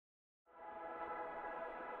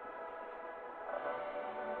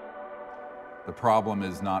The problem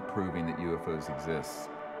is not proving that UFOs exist.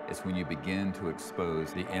 It's when you begin to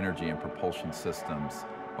expose the energy and propulsion systems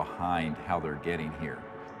behind how they're getting here.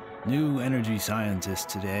 New energy scientists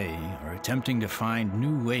today are attempting to find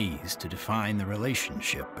new ways to define the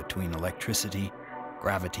relationship between electricity,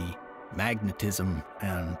 gravity, magnetism,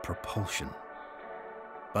 and propulsion.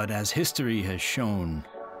 But as history has shown,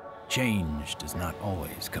 change does not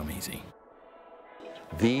always come easy.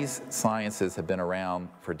 These sciences have been around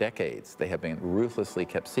for decades. They have been ruthlessly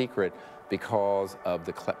kept secret because of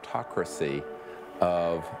the kleptocracy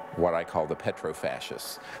of what I call the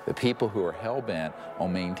petrofascists, the people who are hell-bent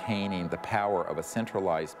on maintaining the power of a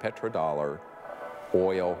centralized petrodollar,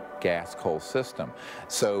 oil, gas, coal system.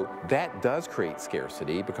 So that does create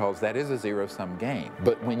scarcity because that is a zero-sum game.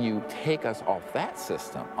 But when you take us off that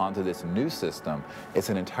system onto this new system, it's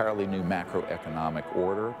an entirely new macroeconomic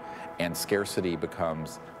order, and scarcity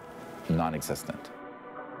becomes non-existent.